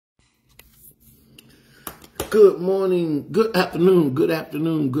Good morning, good afternoon, good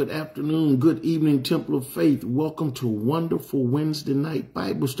evening, Temple of Faith. Welcome to wonderful Wednesday night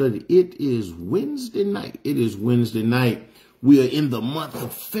Bible study. It is Wednesday night. We are in the month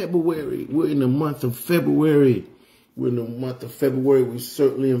of February. We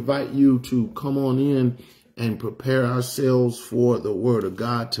certainly invite you to come on in and prepare ourselves for the Word of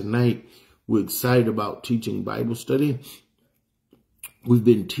God tonight. We're excited about teaching Bible study. We've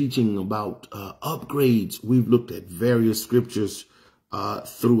been teaching about upgrades. We've looked at various scriptures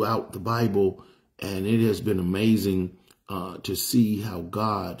throughout the Bible, and it has been amazing to see how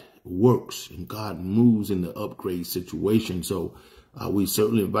God works and God moves in the upgrade situation. So we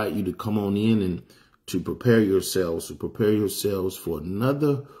certainly invite you to come on in and to prepare yourselves for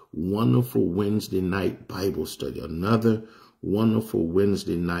another wonderful Wednesday night Bible study.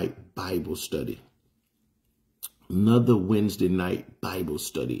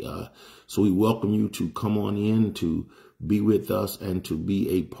 So we welcome you to come on in to be with us and to be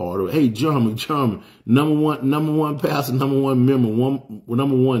a part of. Hey, Jeremy, number one pastor, number one member,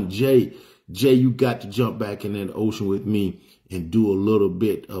 number one Jay, you got to jump back in that ocean with me and do a little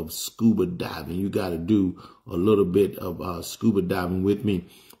bit of scuba diving. You got to do a little bit of scuba diving with me.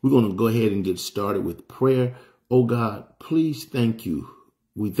 We're going to go ahead and get started with prayer. Oh God, please thank you.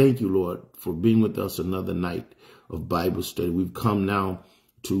 We thank you, Lord, for being with us another night of Bible study. We've come now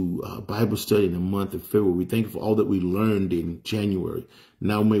to Bible study in the month of February. We thank you for all that we learned in January.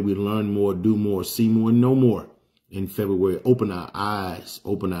 Now may we learn more, do more, see more, know more in February. Open our eyes,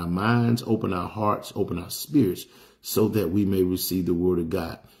 open our minds, open our hearts, open our spirits so that we may receive the word of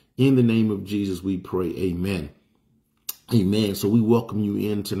God. In the name of Jesus, we pray. Amen. Amen. So we welcome you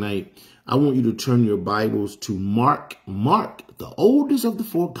in tonight. I want you to turn your Bibles to Mark, the oldest of the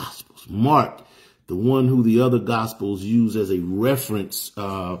four Gospels. Mark, the one who the other Gospels use as a reference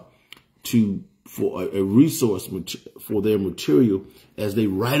for a resource for their material as they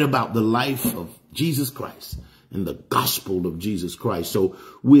write about the life of Jesus Christ and the gospel of Jesus Christ. So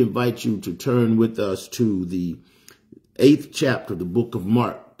we invite you to turn with us to the 8th chapter, the book of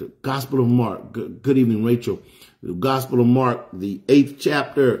Mark, the Gospel of Mark. Good evening, Rachel. The Gospel of Mark, the 8th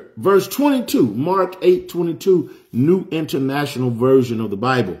chapter, verse 22, Mark 8:22, New International Version of the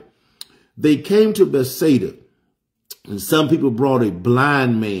Bible. They came to Bethsaida, and some people brought a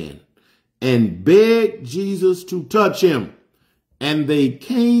blind man and begged Jesus to touch him. And they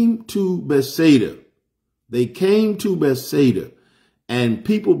came to Bethsaida. And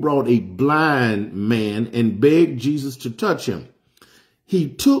people brought a blind man and begged Jesus to touch him. He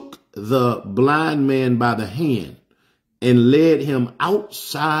took the blind man by the hand and led him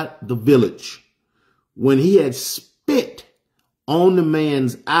outside the village. When he had spit on the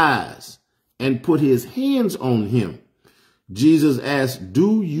man's eyes and put his hands on him, Jesus asked,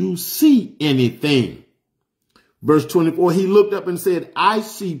 "Do you see anything?" Verse 24, he looked up and said, "I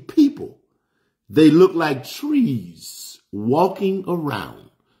see people. They look like trees walking around."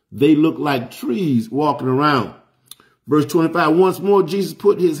 Verse 25, once more, Jesus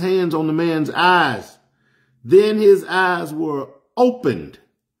put his hands on the man's eyes. Then his eyes were opened.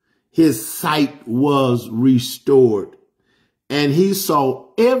 His sight was restored, and he saw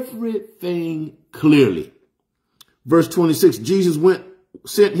everything clearly. Verse 26, Jesus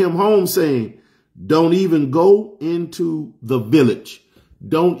sent him home saying, "Don't even go into the village."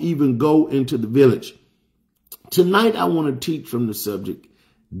 Tonight, I want to teach from the subject,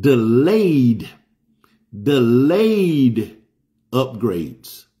 delayed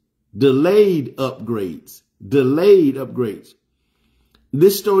upgrades.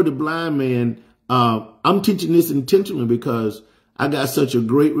 This story, the blind man, I'm teaching this intentionally because I got such a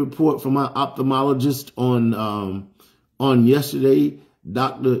great report from my ophthalmologist on yesterday,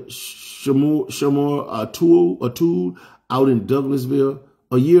 Dr. Shamor Atul out in Douglasville.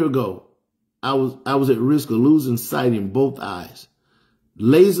 A year ago, I was at risk of losing sight in both eyes.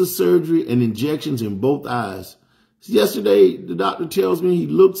 Laser surgery and injections in both eyes. Yesterday, the doctor tells me he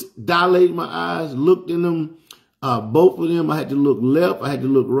dilated my eyes, looked in them, both of them. I had to look left, I had to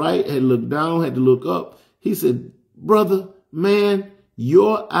look right, I had to look down, I had to look up. He said, "Brother, man,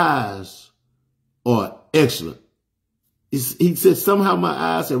 your eyes are excellent." He said, somehow my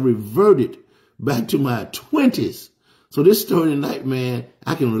eyes have reverted back to my 20s. So this story tonight, man,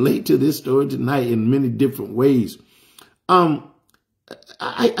 I can relate to this story tonight in many different ways.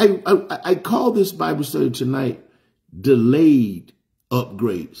 I call this Bible study tonight delayed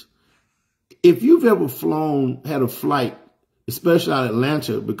upgrades. If you've ever had a flight, especially out of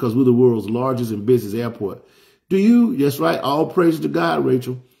Atlanta, because we're the world's largest and busiest airport, that's right, all praise to God,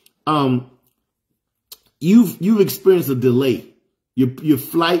 Rachel. You've experienced a delay. Your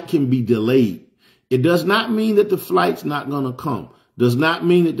flight can be delayed. It does not mean that the flight's not going to come. Does not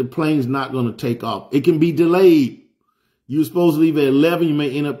mean that the plane's not going to take off. It can be delayed. You're supposed to leave at 11. You may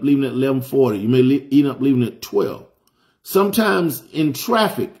end up leaving at 11:40. You may end up leaving at 12. Sometimes in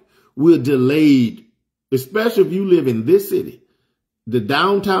traffic, we're delayed, especially if you live in this city. The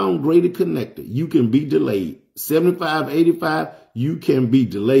downtown greater connector, you can be delayed. 75, 85, you can be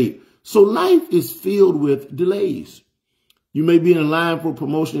delayed. So life is filled with delays. You may be in line for a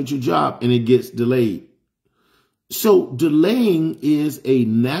promotion at your job and it gets delayed. So delaying is a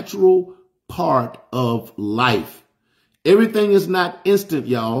natural part of life. Everything is not instant,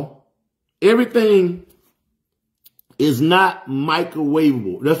 y'all. Everything is not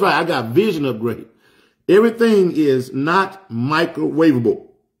microwavable. That's right. I got vision upgrade. Everything is not microwavable.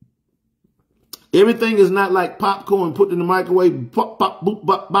 Everything is not like popcorn put in the microwave, pop, pop, boop,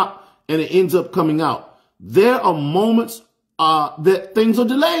 bop, bop, and it ends up coming out. There are moments that things are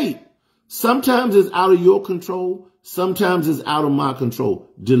delayed. Sometimes it's out of your control. Sometimes it's out of my control.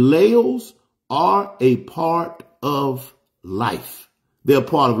 Delays are a part of life. They're a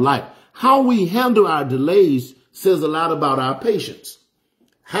part of life. How we handle our delays says a lot about our patience.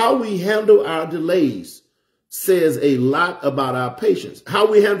 How we handle our delays says a lot about our patience.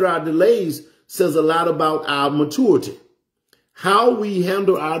 How we handle our delays says a lot about our maturity. How we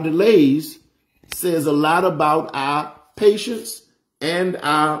handle our delays says a lot about our patience and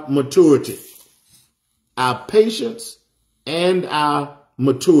our maturity. Our patience and our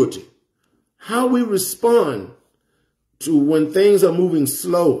maturity. How we respond to when things are moving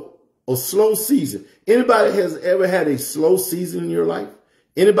slow or slow season. Anybody has ever had a slow season in your life?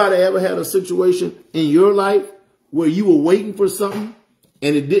 Anybody ever had a situation in your life where you were waiting for something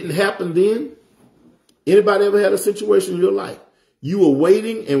and it didn't happen then? Anybody ever had a situation in your life? You were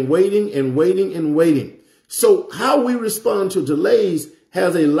waiting and waiting and waiting and waiting. So how we respond to delays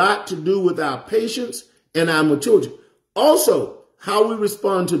has a lot to do with our patience and our maturity. Also, how we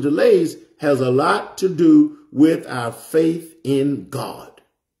respond to delays has a lot to do with our faith in God.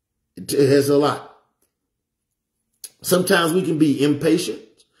 It has a lot. Sometimes we can be impatient.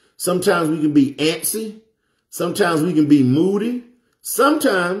 Sometimes we can be antsy. Sometimes we can be moody.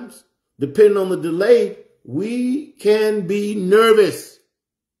 Sometimes, depending on the delay, we can be nervous.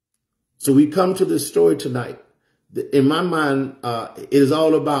 So we come to this story tonight. In my mind, it is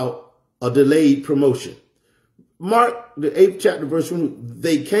all about a delayed promotion. Mark, the 8th chapter, verse 1,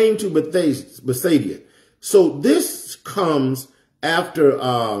 they came to Bethsaida. So this comes after,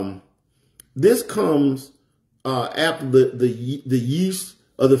 after the yeast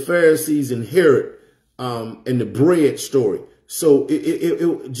of the Pharisees and Herod, and the bread story. So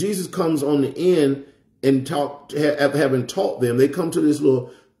Jesus comes on the end and having taught them, they come to this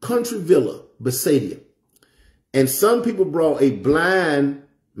little country villa, Bethsaida. And some people brought a blind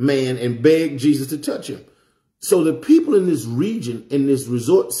man and begged Jesus to touch him. So the people in this region, in this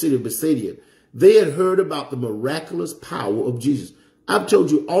resort city of Bethsaida, they had heard about the miraculous power of Jesus. I've told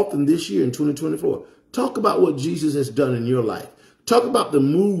you often this year in 2024, talk about what Jesus has done in your life. Talk about the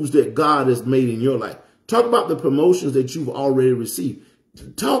moves that God has made in your life. Talk about the promotions that you've already received.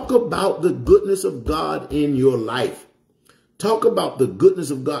 Talk about the goodness of God in your life. Talk about the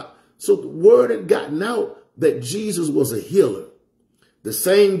goodness of God. So the word had gotten out that Jesus was a healer. The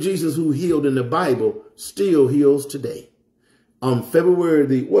same Jesus who healed in the Bible still heals today. On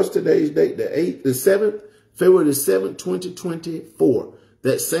February what's today's date? The 7th? February the 7th, 2024.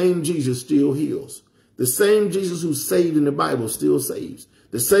 That same Jesus still heals. The same Jesus who saved in the Bible still saves.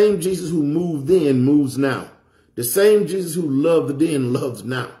 The same Jesus who moved then moves now. The same Jesus who loved then loves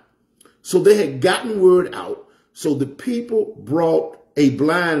now. So they had gotten word out. So the people brought a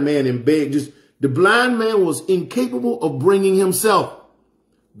blind man and begged. The blind man was incapable of bringing himself.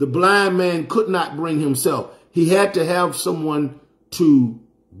 The blind man could not bring himself. He had to have someone to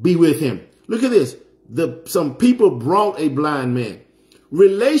be with him. Look at this. Some people brought a blind man.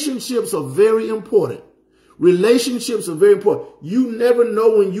 Relationships are very important. Relationships are very important. You never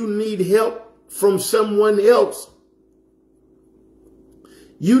know when you need help from someone else.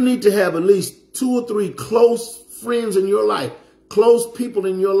 You need to have at least 2 or 3 close friends in your life, close people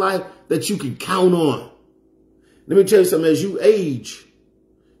in your life that you can count on. Let me tell you something. As you age,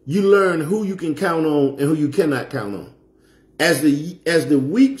 you learn who you can count on and who you cannot count on. As the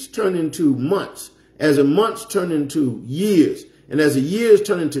weeks turn into months, as the months turn into years, and as the years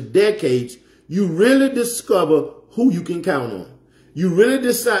turn into decades, you really discover who you can count on. You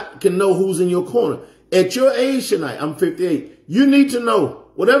really can know who's in your corner. At your age tonight, I'm 58, you need to know,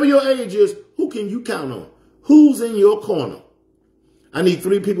 whatever your age is, who can you count on? Who's in your corner? I need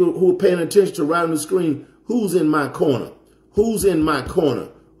 3 people who are paying attention to right on the screen. Who's in my corner? Who's in my corner?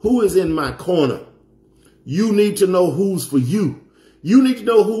 Who is in my corner? You need to know who's for you. You need to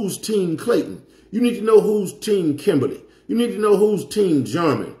know who's Team Clayton. You need to know who's Team Kimberly. You need to know who's Team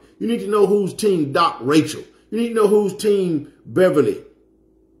German. You need to know who's Team Doc Rachel. You need to know who's Team Beverly.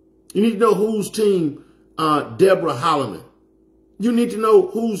 You need to know who's Team Deborah Holloman. You need to know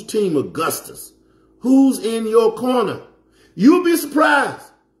who's Team Augustus. Who's in your corner. You'll be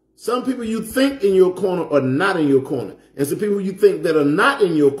surprised. Some people you think in your corner are not in your corner. And some people you think that are not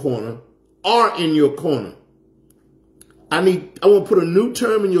in your corner are in your corner. I want to put a new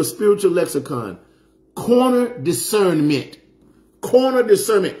term in your spiritual lexicon. Corner discernment. Corner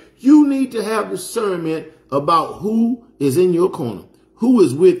discernment. You need to have discernment about who is in your corner, who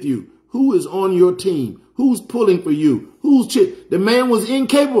is with you, who is on your team, who's pulling for you, the man was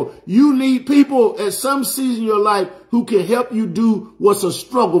incapable. You need people at some season in your life who can help you do what's a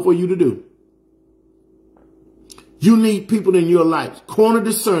struggle for you to do. You need people in your life. Corner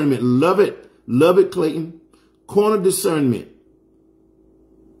discernment. Love it. Love it, Clayton. Corner discernment.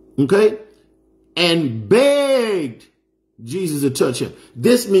 Okay? And begged Jesus to touch him.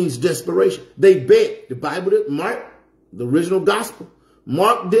 This means desperation. They begged. The Bible did, Mark, the original gospel.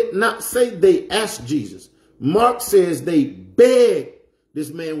 Mark did not say they asked Jesus. Mark says they begged. This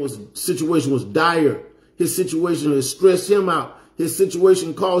man's situation was dire. His situation has stressed him out. His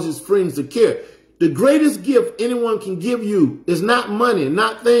situation caused his friends to care. The greatest gift anyone can give you is not money,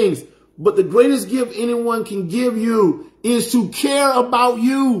 not things, but the greatest gift anyone can give you is to care about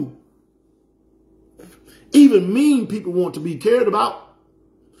you. Even mean people want to be cared about.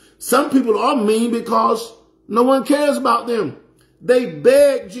 Some people are mean because no one cares about them. They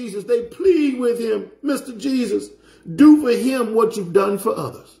beg Jesus. They plead with him. Mr. Jesus, do for him what you've done for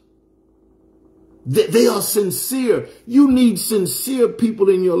others. They are sincere. You need sincere people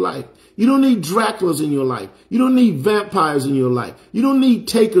in your life. You don't need Draculas in your life. You don't need vampires in your life. You don't need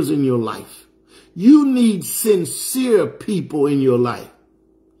takers in your life. You need sincere people in your life.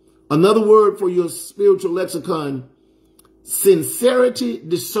 Another word for your spiritual lexicon, sincerity,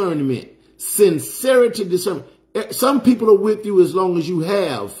 discernment. Sincerity, discernment. Some people are with you as long as you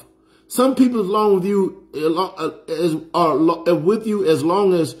have. Some people are with you as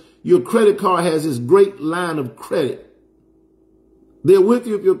long as your credit card has this great line of credit. They're with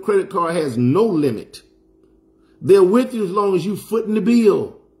you if your credit card has no limit. They're with you as long as you footing the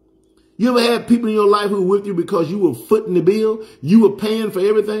bill. You ever had people in your life who were with you because you were footing the bill? You were paying for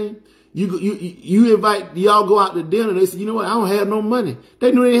everything? You invite, y'all go out to dinner and they say, you know what, I don't have no money.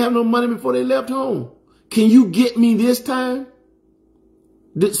 They knew they didn't have no money before they left home. Can you get me this time?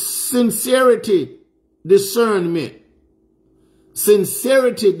 The sincerity, discernment.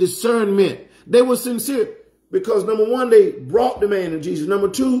 Sincerity, discernment. They were sincere because number one, they brought the man to Jesus. Number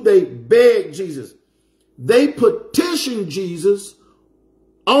two, they begged Jesus. They petitioned Jesus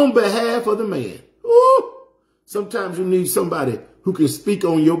on behalf of the man. Ooh. Sometimes you need somebody who can speak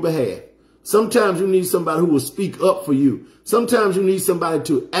on your behalf. Sometimes you need somebody who will speak up for you. Sometimes you need somebody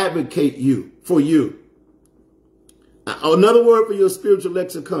to advocate for you. Another word for your spiritual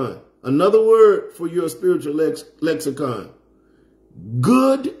lexicon. Another word for your spiritual lexicon.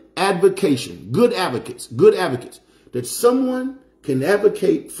 Good advocation. Good advocates. Good advocates. That someone can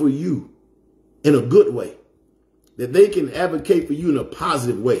advocate for you in a good way. That they can advocate for you in a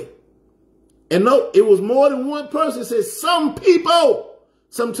positive way. And no, it was more than one person. It says some people.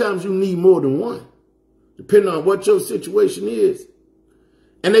 Sometimes you need more than one, depending on what your situation is.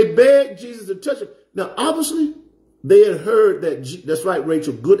 And they begged Jesus to touch him. Now, obviously, they had heard that, that's right,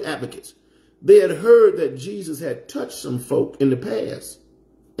 Rachel, good advocates. They had heard that Jesus had touched some folk in the past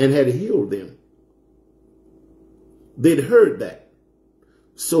and had healed them. They'd heard that.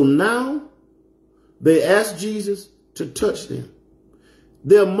 So now they asked Jesus to touch them.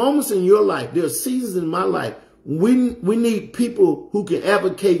 There are moments in your life, there are seasons in my life, we need people who can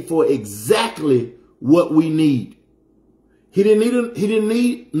advocate for exactly what we need. He didn't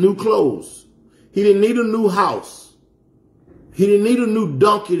need new clothes. He didn't need a new house. He didn't need a new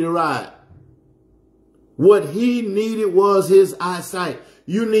donkey to ride. What he needed was his eyesight.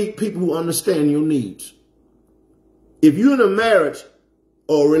 You need people who understand your needs. If you're in a marriage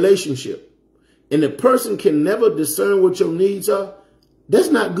or a relationship and the person can never discern what your needs are, that's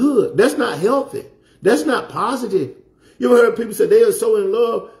not good. That's not healthy. That's not positive. You ever heard people say they are so in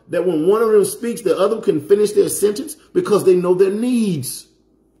love that when one of them speaks, the other can finish their sentence because they know their needs.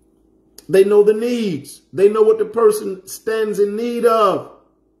 They know the needs. They know what the person stands in need of.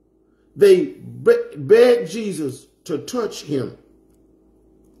 They begged Jesus to touch him.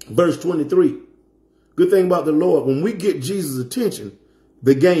 Verse 23. Good thing about the Lord, when we get Jesus' attention,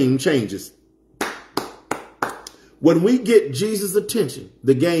 the game changes. When we get Jesus' attention,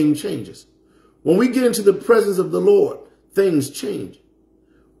 the game changes. When we get into the presence of the Lord, things change.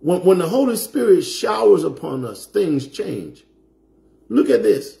 When the Holy Spirit showers upon us, things change. Look at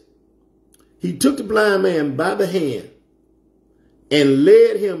this. He took the blind man by the hand and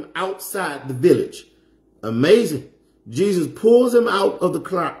led him outside the village. Amazing. Jesus pulls him out of the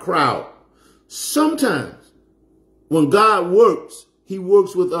crowd. Sometimes when God works, he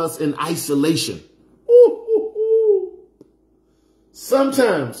works with us in isolation.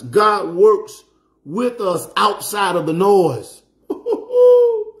 Sometimes God works with us outside of the noise.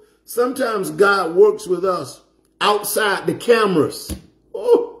 Sometimes God works with us outside the cameras.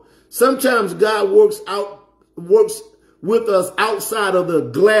 Sometimes God works with us outside of the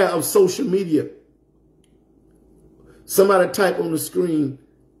glare of social media. Somebody type on the screen,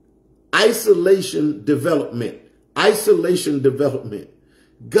 isolation development. Isolation development.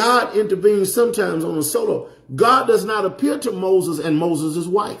 God intervenes sometimes on a solo. God does not appear to Moses and Moses'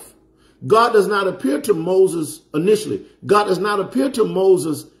 wife. God does not appear to Moses initially. God does not appear to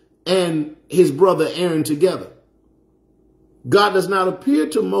Moses and his brother Aaron together. God does not appear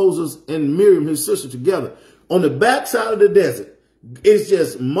to Moses and Miriam, his sister, together. On the backside of the desert, it's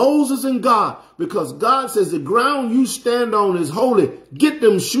just Moses and God, because God says the ground you stand on is holy. Get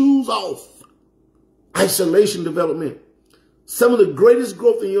them shoes off. Isolation development. Some of the greatest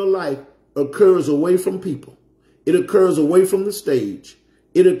growth in your life occurs away from people. It occurs away from the stage.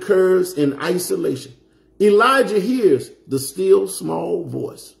 It occurs in isolation. Elijah hears the still small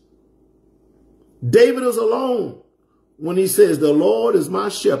voice. David is alone when he says, the Lord is my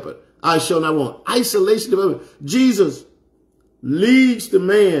shepherd, I shall not want. Isolation development. Jesus leads the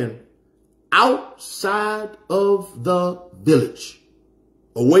man outside of the village,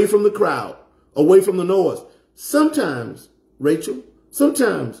 away from the crowd, away from the noise. Sometimes, Rachel,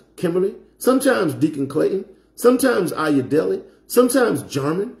 sometimes Kimberly, sometimes Deacon Clayton, sometimes Ayodele, sometimes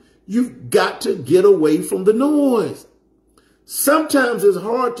German, you've got to get away from the noise. Sometimes it's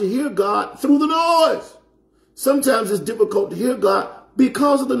hard to hear God through the noise. Sometimes it's difficult to hear God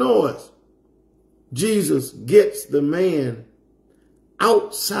because of the noise. Jesus gets the man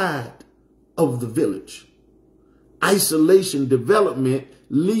outside of the village. Isolation development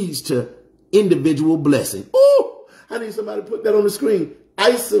leads to individual blessing. Oh, I need somebody to put that on the screen.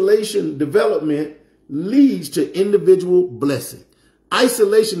 Isolation development leads to individual blessing.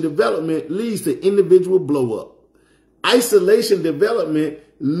 Isolation development leads to individual blow up. Isolation development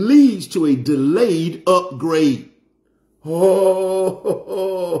leads to a delayed upgrade. Oh,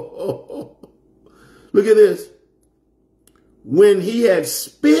 look at this. When he had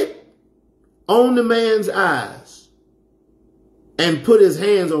spit on the man's eyes and put his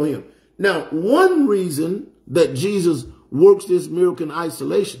hands on him. Now, one reason that Jesus works this miracle in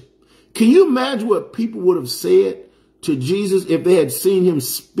isolation, can you imagine what people would have said to Jesus if they had seen him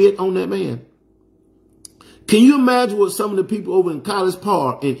spit on that man? Can you imagine what some of the people over in College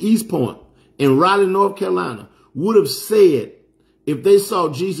Park, in East Point, in Raleigh, North Carolina, would have said if they saw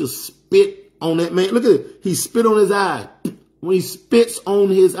Jesus spit on that man? Look at it. He spit on his eye. When he spits on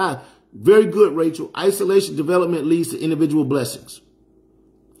his eye. Very good, Rachel. Isolation development leads to individual blessings.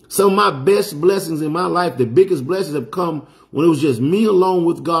 Some of my best blessings in my life, the biggest blessings, have come when it was just me alone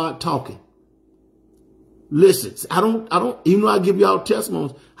with God talking. Listen, I don't, even though I give y'all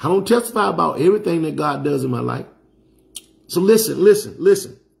testimonies, I don't testify about everything that God does in my life. So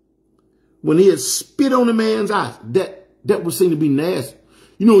listen. When he had spit on the man's eyes, that would seem to be nasty.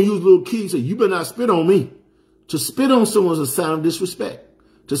 You know, when you was a little kid, you say, you better not spit on me. To spit on someone is a sign of disrespect.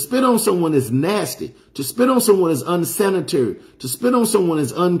 To spit on someone is nasty. To spit on someone is unsanitary. To spit on someone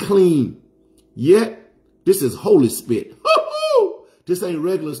is unclean. Yet, this is holy spit. This ain't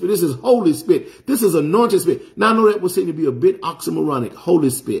regular spit. This is holy spit. This is anointed spit. Now, I know that would seem to be a bit oxymoronic. Holy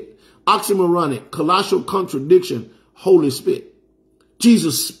spit. Oxymoronic. Colossal contradiction. Holy spit.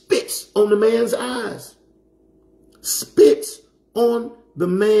 Jesus spits on the man's eyes. Spits on the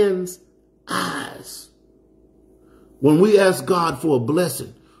man's eyes. When we ask God for a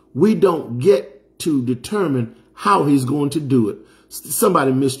blessing, we don't get to determine how he's going to do it.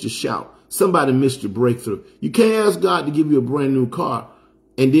 Somebody missed your shout. Somebody missed your breakthrough. You can't ask God to give you a brand new car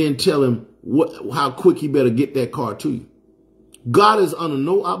and then tell him how quick he better get that car to you. God is under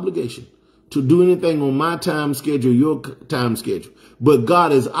no obligation to do anything on my time schedule, your time schedule. But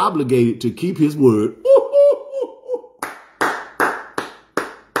God is obligated to keep his word.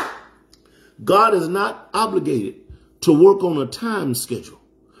 God is not obligated to work on a time schedule,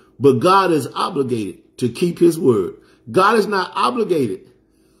 but God is obligated to keep his word. God is not obligated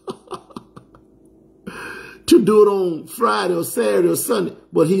to do it on Friday or Saturday or Sunday,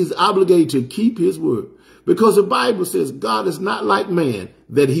 but he's obligated to keep his word. Because the Bible says God is not like man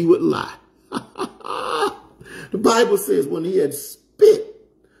that he would lie. The Bible says when he had spit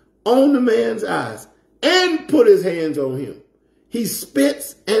on the man's eyes and put his hands on him, he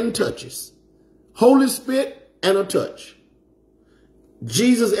spits and touches. Holy spit and a touch.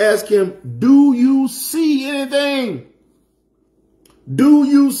 Jesus asked him, do you see anything? Do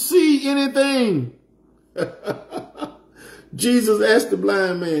you see anything? Jesus asked the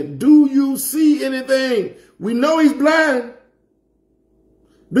blind man, do you see anything? We know he's blind.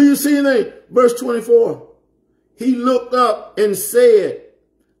 Do you see anything? Verse 24. He looked up and said,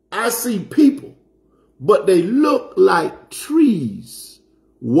 I see people, but they look like trees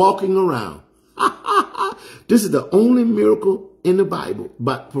walking around. This is the only miracle in the Bible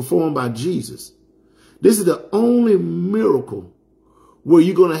performed by Jesus. This is the only miracle where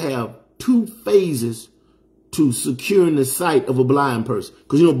you're going to have two phases to securing the sight of a blind person.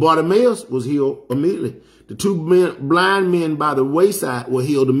 Because, you know, Bartimaeus was healed immediately. The two blind men by the wayside were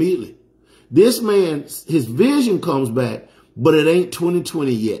healed immediately. This man, his vision comes back, but it ain't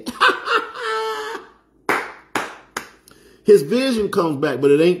 2020 yet. His vision comes back,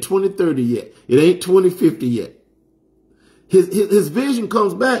 but it ain't 2030 yet. It ain't 2050 yet. His vision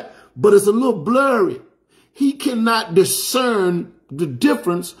comes back, but it's a little blurry. He cannot discern the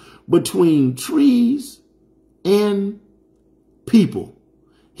difference between trees and people.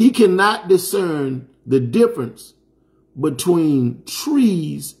 He cannot discern the difference between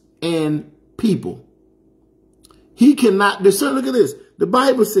trees and people. He cannot discern. Look at this. The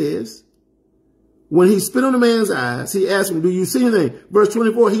Bible says, when he spit on the man's eyes, he asked him, do you see anything? Verse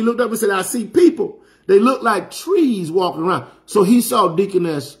 24, he looked up and said, I see people. They look like trees walking around. So he saw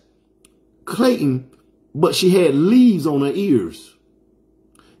Deaconess Clayton, but she had leaves on her ears.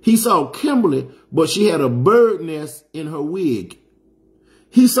 He saw Kimberly, but she had a bird nest in her wig.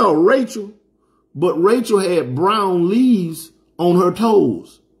 He saw Rachel, but Rachel had brown leaves on her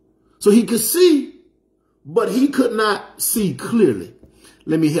toes. So he could see, but he could not see clearly.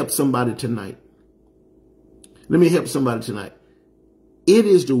 Let me help somebody tonight. Let me help somebody tonight. It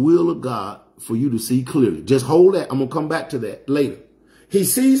is the will of God for you to see clearly. Just hold that. I'm going to come back to that later. He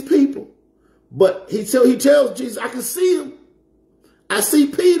sees people, but he tells Jesus, I can see them. I see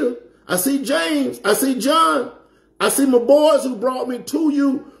Peter. I see James. I see John. I see my boys who brought me to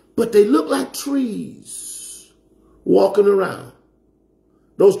you, but they look like trees walking around.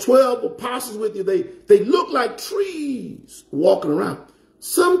 Those 12 apostles with you, they look like trees walking around.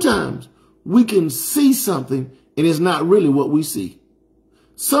 Sometimes we can see something and it's not really what we see.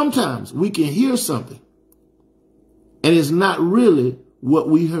 Sometimes we can hear something and it's not really what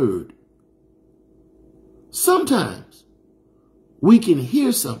we heard. Sometimes we can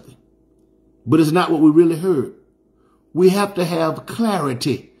hear something, but it's not what we really heard. We have to have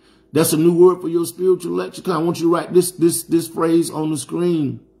clarity. That's a new word for your spiritual lexicon. I want you to write this phrase on the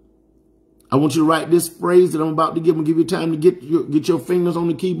screen. I want you to write this phrase that I'm about to give. I'm going to give you time to get your fingers on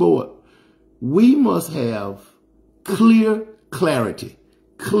the keyboard. We must have clear clarity.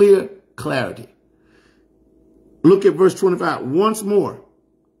 Clear clarity. Look at verse 25. Once more,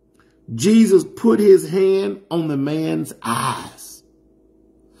 Jesus put his hand on the man's eyes.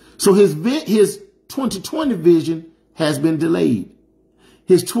 So his 20/20 vision has been delayed.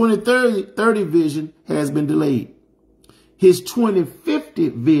 His 20/30 vision has been delayed. His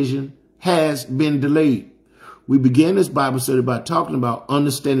 20/50 vision has been delayed. We began this Bible study by talking about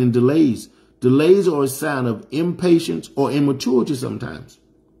understanding delays. Delays are a sign of impatience or immaturity sometimes.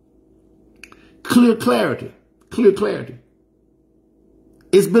 Clear clarity. Clear clarity.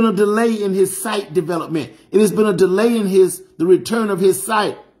 It's been a delay in his sight development. It has been a delay in the return of his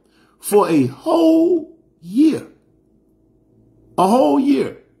sight for a whole year. A whole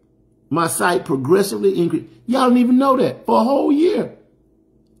year. My sight progressively increased. Y'all don't even know that. For a whole year.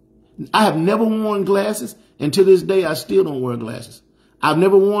 I have never worn glasses, and to this day, I still don't wear glasses. I've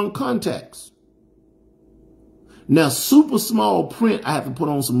never worn contacts. Now, super small print, I have to put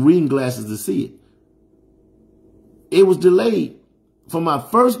on some reading glasses to see it. It was delayed from my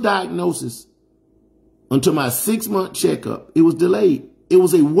first diagnosis until my 6-month checkup. It was delayed. It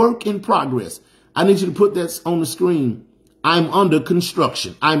was a work in progress. I need you to put that on the screen. I'm under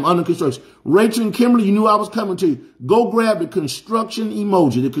construction. I'm under construction. Rachel and Kimberly, you knew I was coming to you. Go grab the construction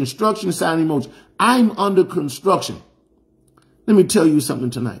emoji, the construction sign emoji. I'm under construction. Let me tell you something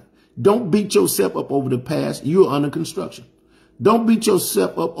tonight. Don't beat yourself up over the past. You're under construction. Don't beat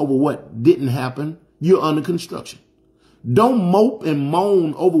yourself up over what didn't happen. You're under construction. Don't mope and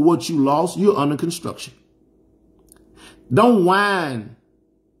moan over what you lost. You're under construction. Don't whine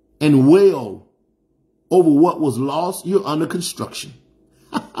and wail over what was lost. You're under construction.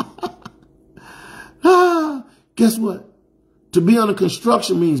 Guess what? To be under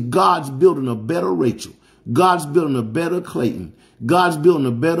construction means God's building a better Rachel. God's building a better Clayton. God's building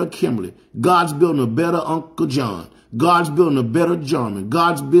a better Kimberly. God's building a better Uncle John. God's building a better Jarman.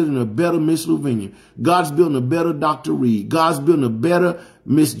 God's building a better Miss Lavinia. God's building a better Dr. Reed. God's building a better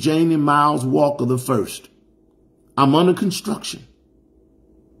Miss Janie Miles Walker the First. I'm under construction.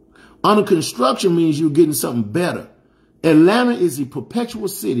 Under construction means you're getting something better. Atlanta is a perpetual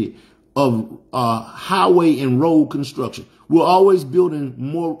city of highway and road construction. We're always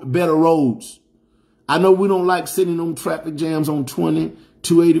building better roads. I know we don't like sitting on traffic jams on 20,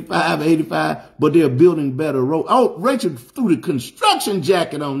 285, 85, but they're building better roads. Oh, Rachel threw the construction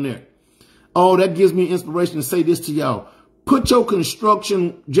jacket on there. Oh, that gives me inspiration to say this to y'all. Put your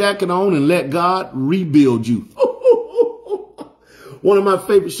construction jacket on and let God rebuild you. One of my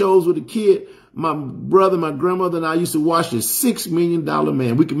favorite shows with a kid, my brother, my grandmother, and I used to watch the $6 Million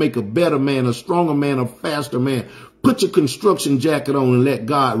Man. We can make a better man, a stronger man, a faster man. Put your construction jacket on and let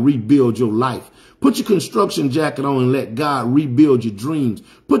God rebuild your life. Put your construction jacket on and let God rebuild your dreams.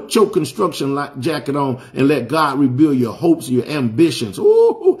 Put your construction jacket on and let God rebuild your hopes, your ambitions.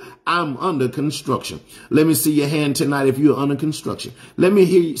 Ooh, I'm under construction. Let me see your hand tonight if you're under construction. Let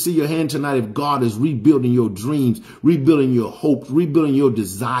me see your hand tonight if God is rebuilding your dreams, rebuilding your hopes, rebuilding your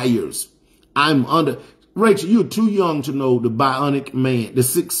desires. I'm under. Rachel, you're too young to know the bionic man, the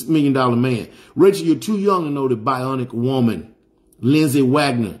 $6 Million Man. Rachel, you're too young to know the bionic woman. Lindsay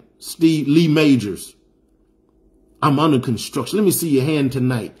Wagner, Lee Majors. I'm under construction. Let me see your hand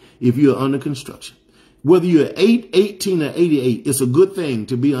tonight if you're under construction. Whether you're 8, 18, or 88, it's a good thing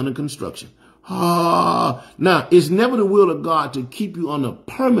to be under construction. Now, it's never the will of God to keep you under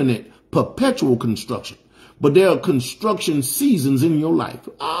permanent, perpetual construction. But there are construction seasons in your life.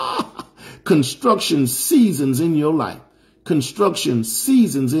 Construction seasons in your life. Construction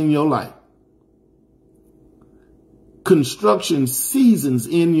seasons in your life. Construction seasons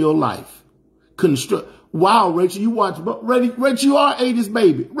in your life. Wow, Rachel, you watch. Rachel, you are 80s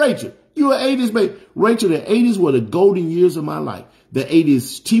baby. Rachel, you are 80s baby. Rachel, the 80s were the golden years of my life. The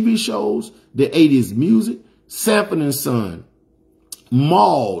 80s TV shows, the 80s music, Sanford and Son,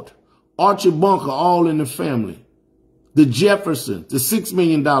 Maud, Archie Bunker, All in the Family, The Jeffersons, The $6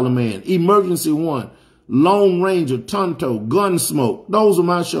 Million Man, Emergency One, Lone Ranger, Tonto, Gunsmoke. Those are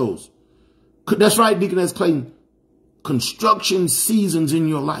my shows. That's right, Deaconess Clayton. Construction seasons in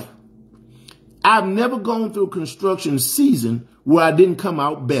your life. I've never gone through a construction season where I didn't come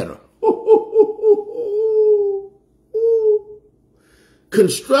out better.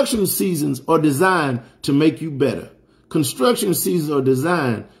 Construction seasons are designed to make you better. Construction seasons are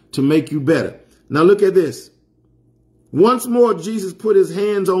designed to make you better. Now look at this. Once more, Jesus put his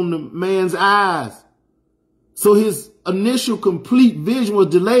hands on the man's eyes. So his initial complete vision was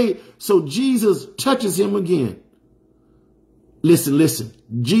delayed. So Jesus touches him again. Listen, listen.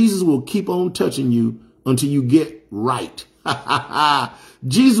 Jesus will keep on touching you until you get right.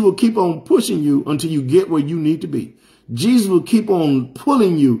 Jesus will keep on pushing you until you get where you need to be. Jesus will keep on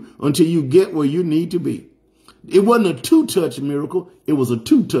pulling you until you get where you need to be. It wasn't a two-touch miracle. It was a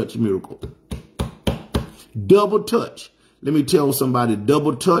two-touch miracle. Double touch. Let me tell somebody,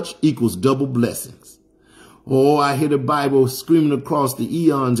 double touch equals double blessings. Oh, I hear the Bible screaming across the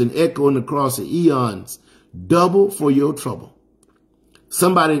eons and echoing across the eons. Double for your trouble.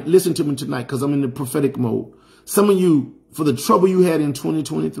 Somebody listen to me tonight because I'm in the prophetic mode. Some of you, for the trouble you had in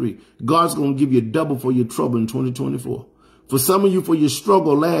 2023, God's going to give you double for your trouble in 2024. For some of you, for your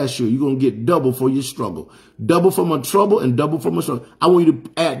struggle last year, you're going to get double for your struggle. Double for my trouble and double for my struggle. I want you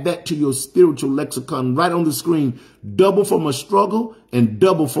to add that to your spiritual lexicon right on the screen. Double for my struggle and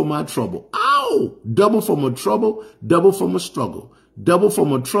double for my trouble. Ow! Double for my trouble, double for my struggle. Double for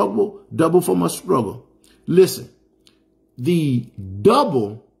my trouble, double for my struggle. Listen, the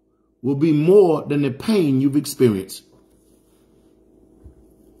double will be more than the pain you've experienced.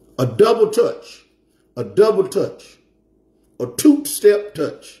 A double touch, a double touch. A two-step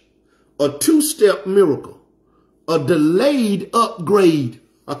touch, a two-step miracle, a delayed upgrade.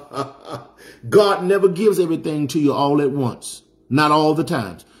 God never gives everything to you all at once, not all the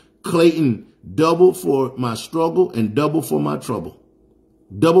times. Clayton, double for my struggle and double for my trouble.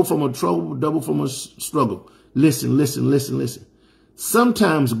 Double for my trouble, double for my struggle. Listen, listen, listen, listen.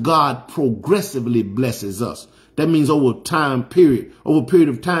 Sometimes God progressively blesses us. That means over a time period, over a period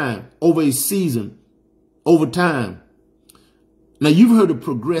of time, over a season, over time. Now, you've heard of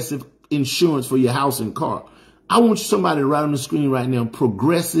progressive insurance for your house and car. I want somebody to write on the screen right now,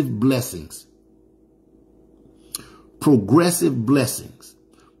 progressive blessings. Progressive blessings.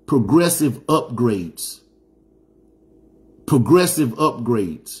 Progressive upgrades. Progressive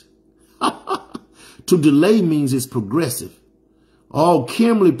upgrades. To delay means it's progressive. Oh,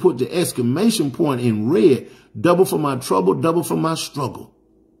 Kimberly put the exclamation point in red. Double for my trouble, double for my struggle.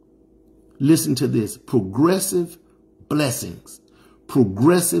 Listen to this. Progressive blessings.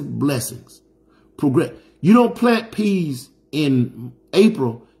 Progressive blessings. You don't plant peas in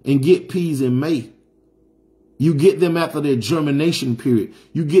April and get peas in May. You get them after their germination period.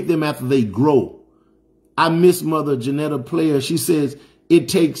 You get them after they grow. I miss Mother Janetta Player. She says it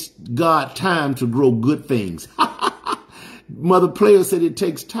takes God time to grow good things. Mother Player said it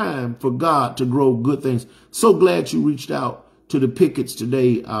takes time for God to grow good things. So glad you reached out to the Pickets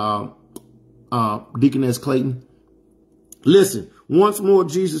today, Deaconess Clayton. Listen, once more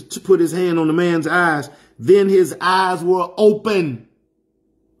Jesus put his hand on the man's eyes. Then his eyes were open.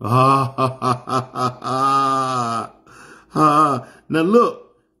 Now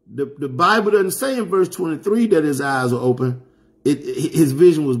look, the Bible doesn't say in verse 23 that his eyes were open. His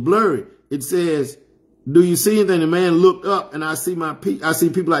vision was blurry. It says, do you see anything? The man looked up and I see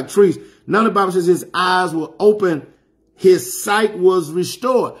people like trees. Now the Bible says his eyes were open. His sight was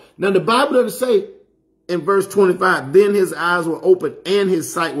restored. Now the Bible doesn't say in verse 25, then his eyes were open and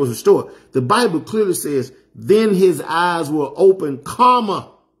his sight was restored. The Bible clearly says, then his eyes were open,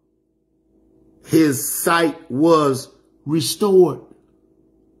 comma, his sight was restored.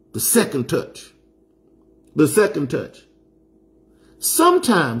 The second touch. The second touch.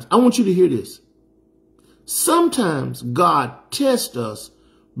 Sometimes, I want you to hear this. Sometimes God tests us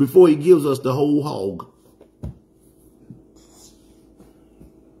before he gives us the whole hog.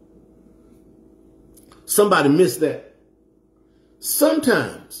 Somebody missed that.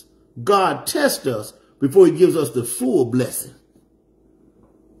 Sometimes God tests us before he gives us the full blessing.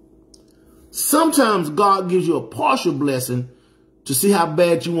 Sometimes God gives you a partial blessing to see how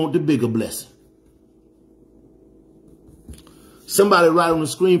bad you want the bigger blessing. Somebody write on the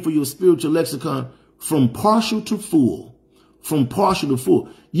screen for your spiritual lexicon, from partial to full. From partial to full.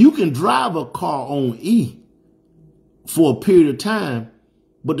 You can drive a car on E for a period of time,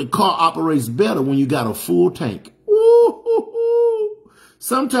 but the car operates better when you got a full tank. Ooh.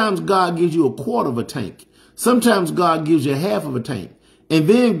 Sometimes God gives you a quarter of a tank. Sometimes God gives you half of a tank. And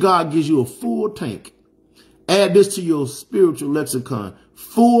then God gives you a full tank. Add this to your spiritual lexicon.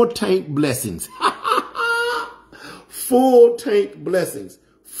 Full tank blessings. Full tank blessings.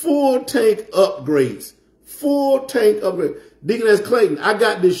 Full tank upgrades. Full tank upgrades. Deaconess Clayton, I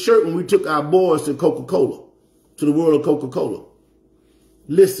got this shirt when we took our boys to Coca-Cola. To the world of Coca-Cola.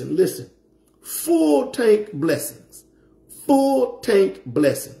 Listen, listen. Full tank blessings. Full tank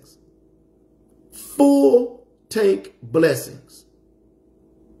blessings. Full tank blessings.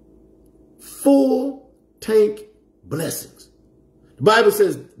 Full tank blessings. The Bible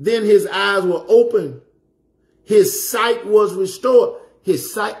says, then his eyes were open. His sight was restored.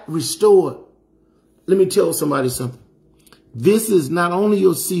 His sight restored. Let me tell somebody something. This is not only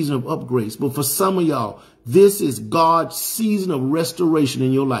your season of upgrades, but for some of y'all, this is God's season of restoration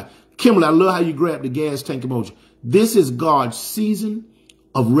in your life. Kimberly, I love how you grab the gas tank emoji. This is God's season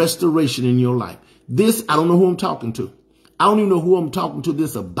of restoration in your life. This, I don't know who I'm talking to. I don't even know who I'm talking to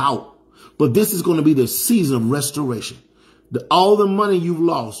this about. But this is going to be the season of restoration. All the money you've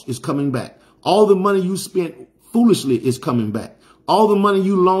lost is coming back. All the money you spent foolishly is coming back. All the money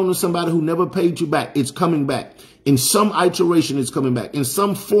you loaned to somebody who never paid you back, it's coming back. In some iteration, it's coming back. In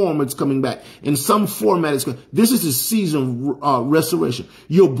some form, it's coming back. In some format, it's coming. This is a season of restoration.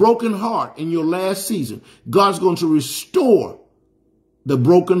 Your broken heart in your last season, God's going to restore the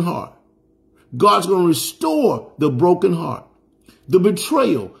broken heart. God's going to restore the broken heart. The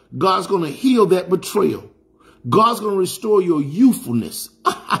betrayal, God's going to heal that betrayal. God's going to restore your youthfulness.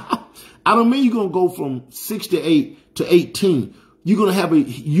 I don't mean you're going to go from 68 to 18. You're going to have a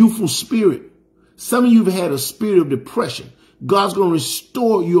youthful spirit. Some of you have had a spirit of depression. God's going to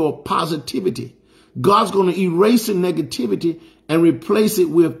restore your positivity. God's going to erase the negativity and replace it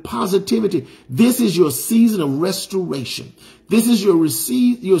with positivity. This is your season of restoration. This is your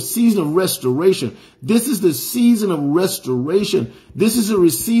season of restoration. This is the season of restoration. This is a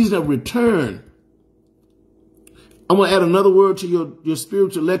season of return. I'm going to add another word to your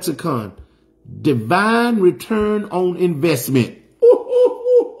spiritual lexicon. Divine return on investment.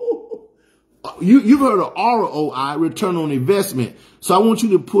 You've heard of ROI, return on investment. So I want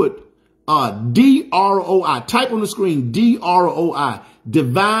you to put DROI. Type on the screen, DROI,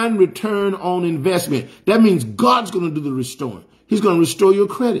 divine return on investment. That means God's going to do the restoring. He's going to restore your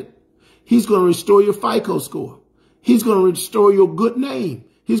credit. He's going to restore your FICO score. He's going to restore your good name.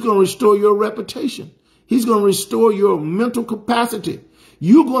 He's going to restore your reputation. He's going to restore your mental capacity.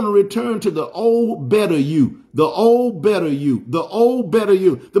 You're going to return to the old, better you, the old, better you, the old, better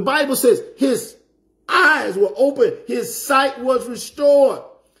you. The Bible says his eyes were open. His sight was restored.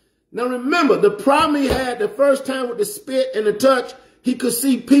 Now remember, the problem he had the first time with the spit and the touch, he could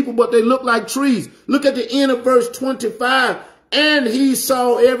see people, but they looked like trees. Look at the end of verse 25. And he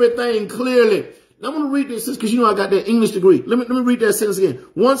saw everything clearly. Now I'm going to read this because you know I got that English degree. Let me read that sentence again.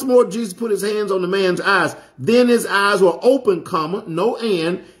 Once more, Jesus put his hands on the man's eyes. Then his eyes were open, comma, no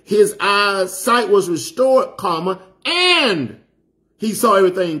and. His sight was restored, comma, and he saw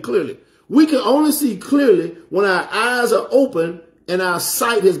everything clearly. We can only see clearly when our eyes are open and our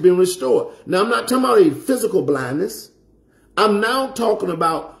sight has been restored. Now, I'm not talking about a physical blindness. I'm now talking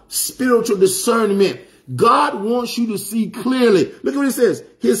about spiritual discernment. God wants you to see clearly. Look at what he says.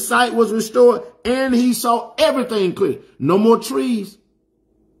 His sight was restored and he saw everything clearly. No more trees.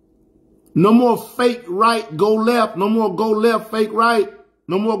 No more fake right, go left. No more go left, fake right.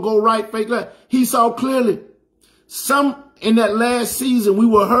 No more go right, fake left. He saw clearly. Some in that last season, we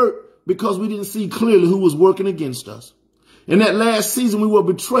were hurt because we didn't see clearly who was working against us. In that last season, we were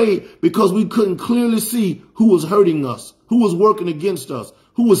betrayed because we couldn't clearly see who was hurting us, who was working against us,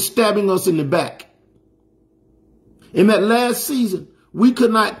 who was stabbing us in the back. In that last season, we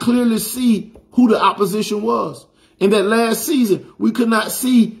could not clearly see who the opposition was. In that last season, we could not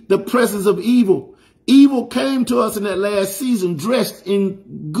see the presence of evil. Evil came to us in that last season dressed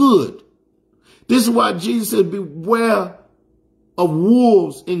in good. This is why Jesus said, beware of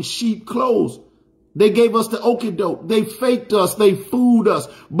wolves in sheep clothes. They gave us the okie doke. They faked us. They fooled us.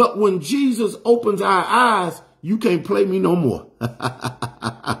 But when Jesus opens our eyes, you can't play me no more.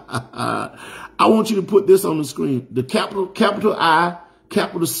 I want you to put this on the screen. The capital I,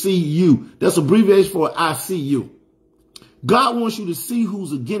 capital C-U. That's abbreviation for I see you. God wants you to see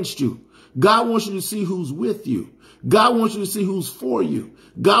who's against you. God wants you to see who's with you. God wants you to see who's for you.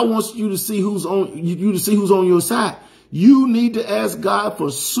 God wants you to see who's on your side. You need to ask God for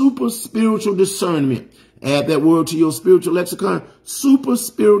super spiritual discernment. Add that word to your spiritual lexicon. Super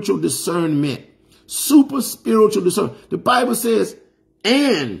spiritual discernment. Super spiritual discernment. The Bible says,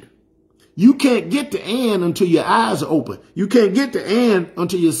 and you can't get to and until your eyes are open. You can't get to and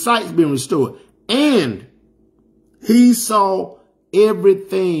until your sight's been restored. And he saw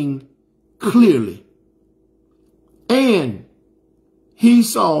everything clearly. And he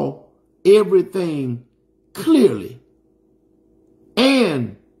saw everything clearly.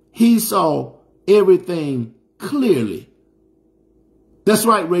 And he saw everything clearly. That's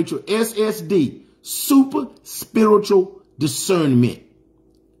right, Rachel. SSD, super spiritual discernment.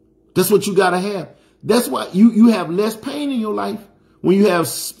 That's what you got to have. That's why you have less pain in your life when you have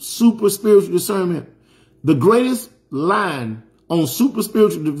super spiritual discernment. The greatest line on super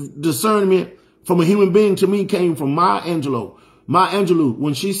spiritual discernment from a human being to me came from Maya Angelou. Maya Angelou,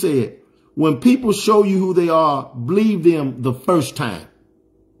 when she said, when people show you who they are, believe them the first time.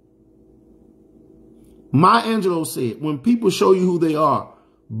 Maya Angelou said, when people show you who they are,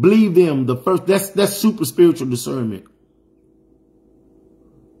 believe them the first. That's super spiritual discernment.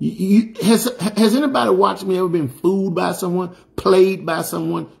 Has anybody watched me ever been fooled by someone, played by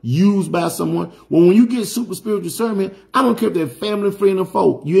someone, used by someone? Well, when you get super spiritual discernment, I don't care if they're family, friend, or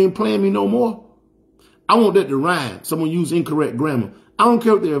foe. You ain't playing me no more. I want that to rhyme. Someone use incorrect grammar. I don't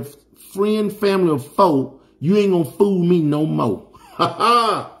care if they're friend, family, or foe. You ain't gonna fool me no more.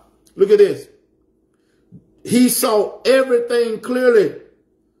 Look at this. He saw everything clearly.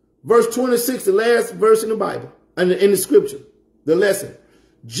 Verse 26, the last verse in the Bible, in the scripture, the lesson.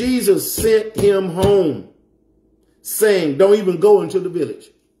 Jesus sent him home, saying, don't even go into the village.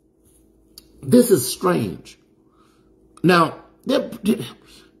 This is strange. Now, I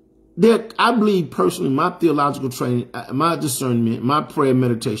believe personally, my theological training, my discernment, my prayer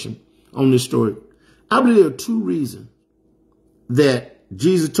meditation on this story, I believe there are two reasons that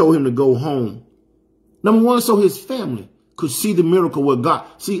Jesus told him to go home. Number one, so his family could see the miracle with God.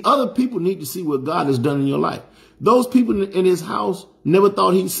 See, other people need to see what God has done in your life. Those people in his house never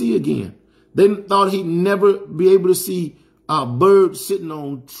thought he'd see again. They thought he'd never be able to see birds sitting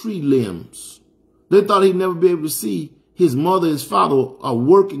on tree limbs. They thought he'd never be able to see his mother, his father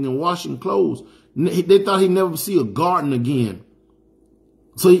working and washing clothes. They thought he'd never see a garden again.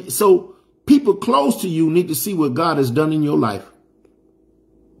 So people close to you need to see what God has done in your life.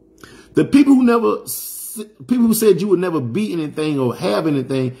 The people who said you would never be anything or have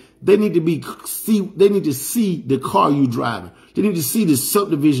anything, they need to see the car you driving. They need to see the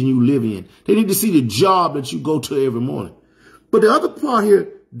subdivision you live in. They need to see the job that you go to every morning. But the other part here,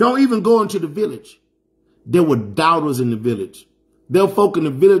 don't even go into the village. There were doubters in the village. There were folk in the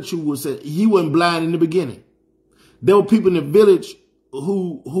village who would say he wasn't blind in the beginning. There were people in the village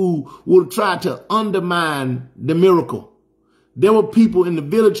who would try to undermine the miracle. There were people in the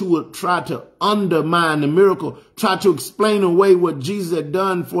village who would try to undermine the miracle, try to explain away what Jesus had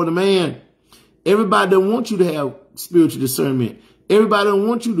done for the man. Everybody don't want you to have spiritual discernment. Everybody don't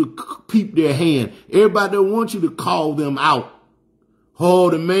want you to peep their hand. Everybody don't want you to call them out. Oh,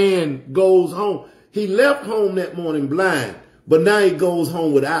 the man goes home. He left home that morning blind, but now he goes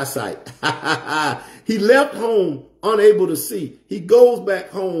home with eyesight. He left home unable to see. He goes back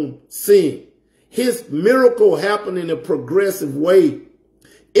home seeing. His miracle happened in a progressive way.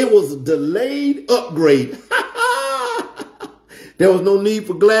 It was a delayed upgrade. There was no need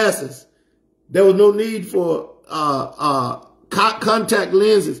for glasses. There was no need for contact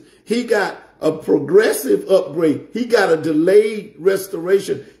lenses. He got a progressive upgrade. He got a delayed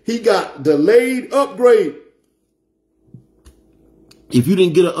restoration. He got delayed upgrade. If you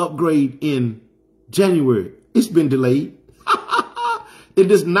didn't get an upgrade in January, it's been delayed. It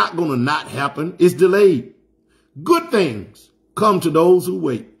is not going to not happen. It's delayed. Good things come to those who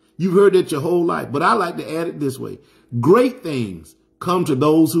wait. You've heard that your whole life, but I like to add it this way. Great things come to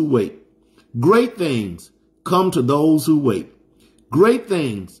those who wait. Great things come to those who wait. Great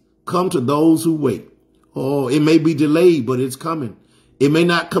things come to those who wait. Oh, it may be delayed, but it's coming. It may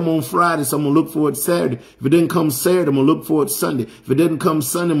not come on Friday, so I'm going to look for it Saturday. If it didn't come Saturday, I'm going to look for it Sunday. If it didn't come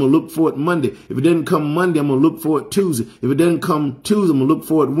Sunday, I'm going to look for it Monday. If it didn't come Monday, I'm going to look for it Tuesday. If it didn't come Tuesday, I'm going to look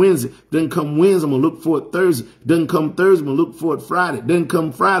for it Wednesday. If it didn't come Wednesday, I'm going to look for it Thursday. If it didn't come Thursday, I'm going to look for it Friday. If it didn't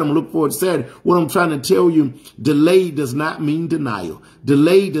come Friday, I'm going to look for it Saturday. What I'm trying to tell you, delay does not mean denial.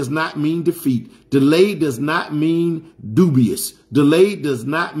 Delay does not mean defeat. Delay does not mean dubious. Delay does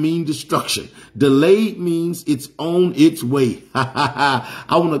not mean destruction. Delay means it's on its way. I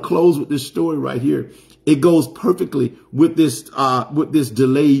want to close with this story right here. It goes perfectly with this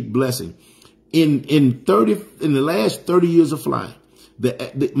delayed blessing. In the last 30 years of flying,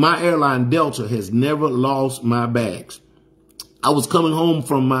 my airline Delta has never lost my bags. I was coming home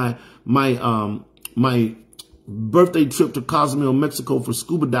from my birthday trip to Cozumel, Mexico for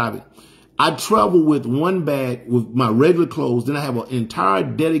scuba diving. I travel with one bag with my regular clothes. Then I have an entire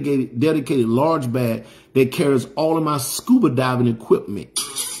dedicated large bag that carries all of my scuba diving equipment.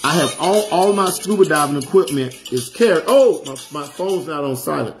 I have all my scuba diving equipment is carried. Oh, my phone's not on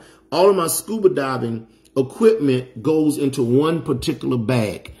silent. All of my scuba diving equipment goes into one particular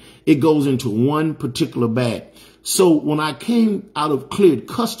bag. It goes into one particular bag. So when I came out of cleared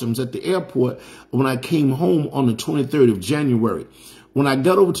customs at the airport, when I came home on the 23rd of January, when I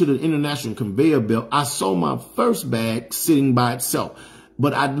got over to the international conveyor belt, I saw my first bag sitting by itself.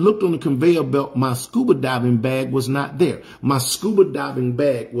 But I looked on the conveyor belt, my scuba diving bag was not there. My scuba diving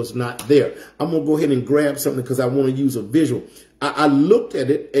bag was not there. I'm going to go ahead and grab something because I want to use a visual. I looked at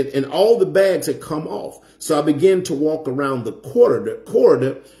it and all the bags had come off. So I began to walk around the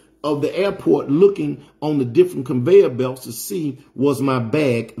corridor of the airport looking on the different conveyor belts to see was my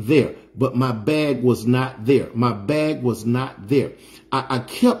bag there. But my bag was not there. My bag was not there. I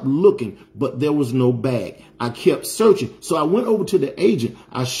kept looking, but there was no bag. I kept searching. So I went over to the agent.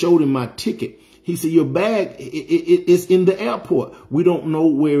 I showed him my ticket. He said, your bag is in the airport. We don't know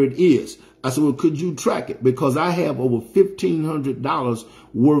where it is. I said, well, could you track it? Because I have over $1,500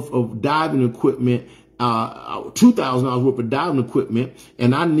 worth of diving equipment, $2,000 worth of diving equipment,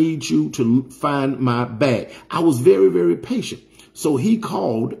 and I need you to find my bag. I was very, very patient. So he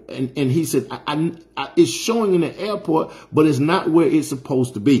called and he said, it's showing in the airport, but it's not where it's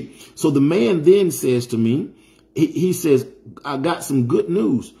supposed to be. So the man then says to me, he says, I got some good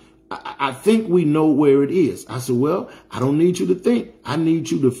news. I think we know where it is. I said, well, I don't need you to think. I need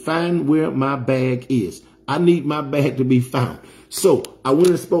you to find where my bag is. I need my bag to be found. So I went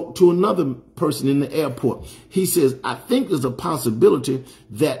and spoke to another person in the airport. He says, I think there's a possibility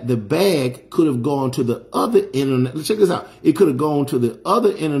that the bag could have gone to the other check this out. It could have gone to the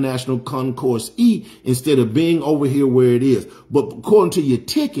other international concourse E instead of being over here where it is. But according to your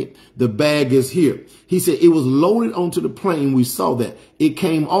ticket, the bag is here. He said it was loaded onto the plane. We saw that. It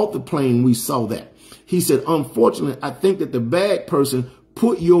came off the plane. We saw that. He said, unfortunately, I think that the bag person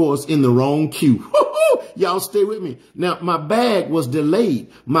put yours in the wrong queue. Y'all stay with me. Now, my bag was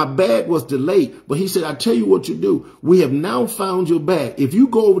delayed. My bag was delayed. But he said, I tell you what you do. We have now found your bag. If you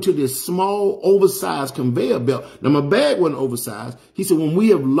go over to this small, oversized conveyor belt. Now, my bag wasn't oversized. He said, when we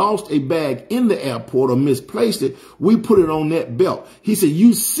have lost a bag in the airport or misplaced it, we put it on that belt. He said,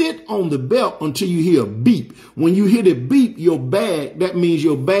 you sit on the belt until you hear a beep. When you hear the beep, your bag, that means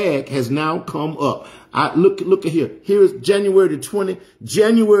your bag has now come up. Look at here. Here is January the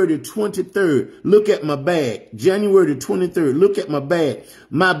 23rd. Look at my bag. January the 23rd. Look at my bag.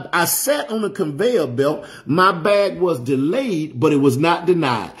 I sat on a conveyor belt. My bag was delayed, but it was not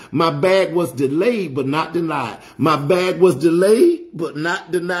denied. My bag was delayed, but not denied. My bag was delayed, but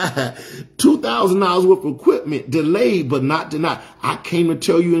not denied. $2,000 worth of equipment, delayed, but not denied. I came to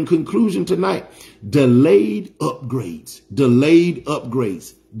tell you in conclusion tonight, delayed upgrades, delayed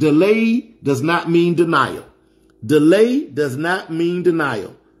upgrades. Delay does not mean denial. Delay does not mean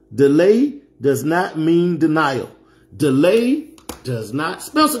denial. Delay does not mean denial. Delay does not.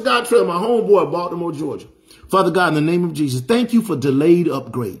 Spencer Gottrell, my homeboy, Baltimore, Georgia. Father God, in the name of Jesus, thank you for delayed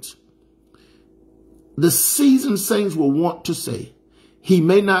upgrades. The seasoned saints will want to say, he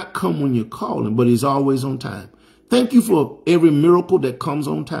may not come when you're calling, but he's always on time. Thank you for every miracle that comes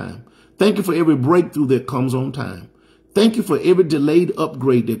on time. Thank you for every breakthrough that comes on time. Thank you for every delayed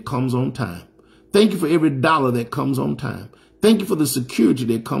upgrade that comes on time. Thank you for every dollar that comes on time. Thank you for the security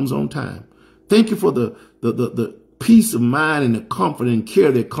that comes on time. Thank you for the peace of mind and the comfort and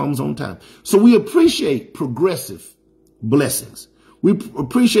care that comes on time. So we appreciate progressive blessings. We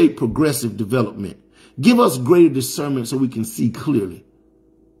appreciate progressive development. Give us greater discernment so we can see clearly.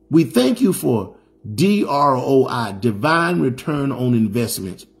 We thank you for DROI, divine return on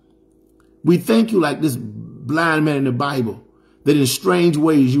investment. We thank you like this blind man in the Bible, that in strange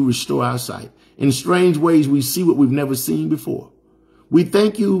ways you restore our sight. In strange ways we see what we've never seen before. We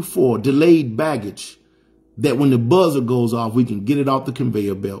thank you for delayed baggage, that when the buzzer goes off, we can get it off the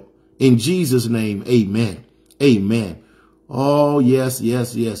conveyor belt. In Jesus' name, amen. Amen. Oh, yes,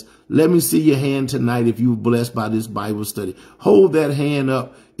 yes, yes. Let me see your hand tonight if you're blessed by this Bible study. Hold that hand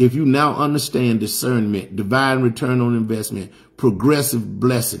up if you now understand discernment, divine return on investment, progressive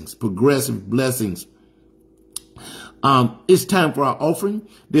blessings, progressive blessings. It's time for our offering.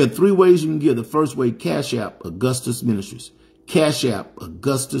 There are 3 ways you can give. The first way, Cash App, Augustus Ministries. Cash App,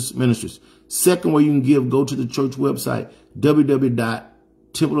 Augustus Ministries. Second way you can give, go to the church website,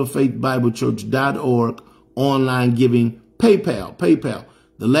 www.templeoffaithbiblechurch.org, online giving, PayPal.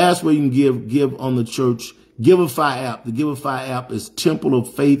 The last way you can give on the church, Giveify app. The Giveify app is Temple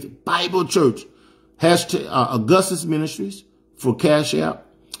of Faith Bible Church. Hashtag Augustus Ministries for Cash App.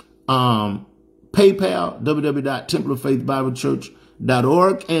 PayPal,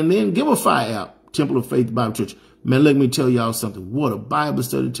 www.templeoffaithbiblechurch.org, and then Giveify app, Temple of Faith Bible Church. Man, let me tell y'all something. What a Bible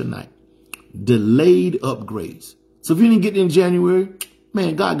study tonight. Delayed upgrades. So if you didn't get it in January,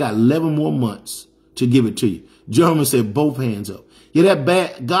 man, God got 11 more months to give it to you. Jeremy said both hands up. Yeah, that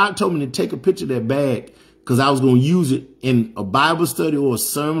bag, God told me to take a picture of that bag because I was going to use it in a Bible study or a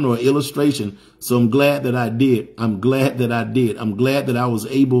sermon or illustration. So I'm glad that I did. I'm glad that I did. I'm glad that I was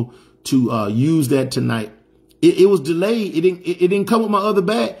able to use that tonight. It was delayed. It didn't come with my other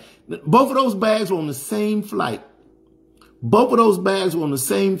bag. Both of those bags were on the same flight. Both of those bags were on the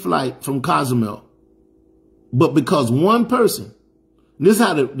same flight from Cozumel. But because one person, this is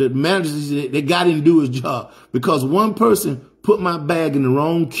how the managers, they got him to do his job. Because one person put my bag in the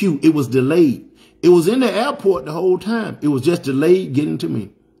wrong queue, it was delayed. It was in the airport the whole time. It was just delayed getting to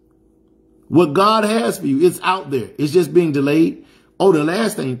me. What God has for you, it's out there. It's just being delayed. Oh, the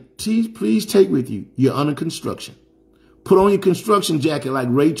last thing, please take with you, you're under construction. Put on your construction jacket like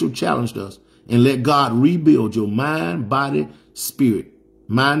Rachel challenged us and let God rebuild your mind, body, spirit.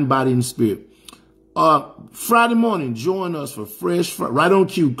 Mind, body, and spirit. Friday morning, join us for right on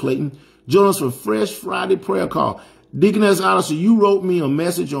cue, Clayton. Join us for Fresh Friday prayer call. Deaconess Allison, you wrote me a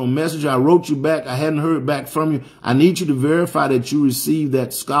message on Messenger. I wrote you back. I hadn't heard back from you. I need you to verify that you received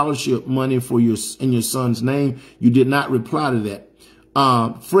that scholarship money in your son's name. You did not reply to that.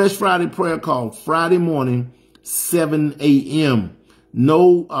 Fresh Friday prayer call, Friday morning, 7 a.m.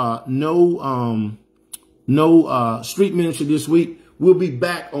 No street ministry this week. We'll be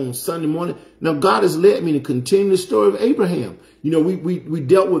back on Sunday morning. Now, God has led me to continue the story of Abraham. You know, we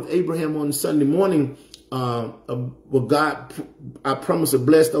dealt with Abraham on Sunday morning. Well, God, I promise to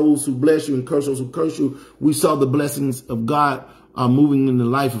bless those who bless you and curse those who curse you. We saw the blessings of God moving in the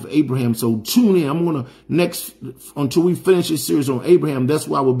life of Abraham. So tune in. I'm going to until we finish this series on Abraham, that's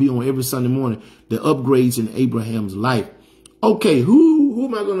why we'll be on every Sunday morning, the upgrades in Abraham's life. Okay, who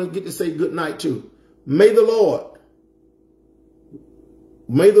am I going to get to say good night to? May the Lord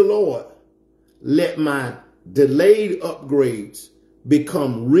let my delayed upgrades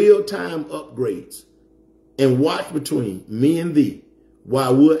become real-time upgrades and watch between me and thee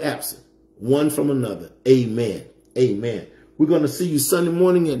while we're absent, one from another. Amen. Amen. We're going to see you Sunday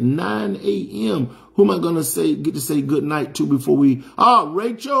morning at 9 a.m. Who am I going to get to say good night to before we...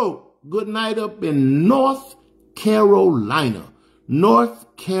 Rachel, good night up in North Carolina.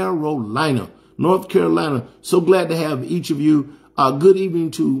 North Carolina. North Carolina. So glad to have each of you. Good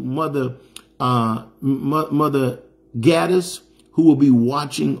evening to Mother Gaddis, who will be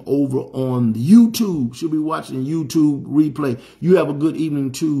watching over on YouTube. She'll be watching YouTube replay. You have a good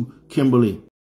evening too, Kimberly.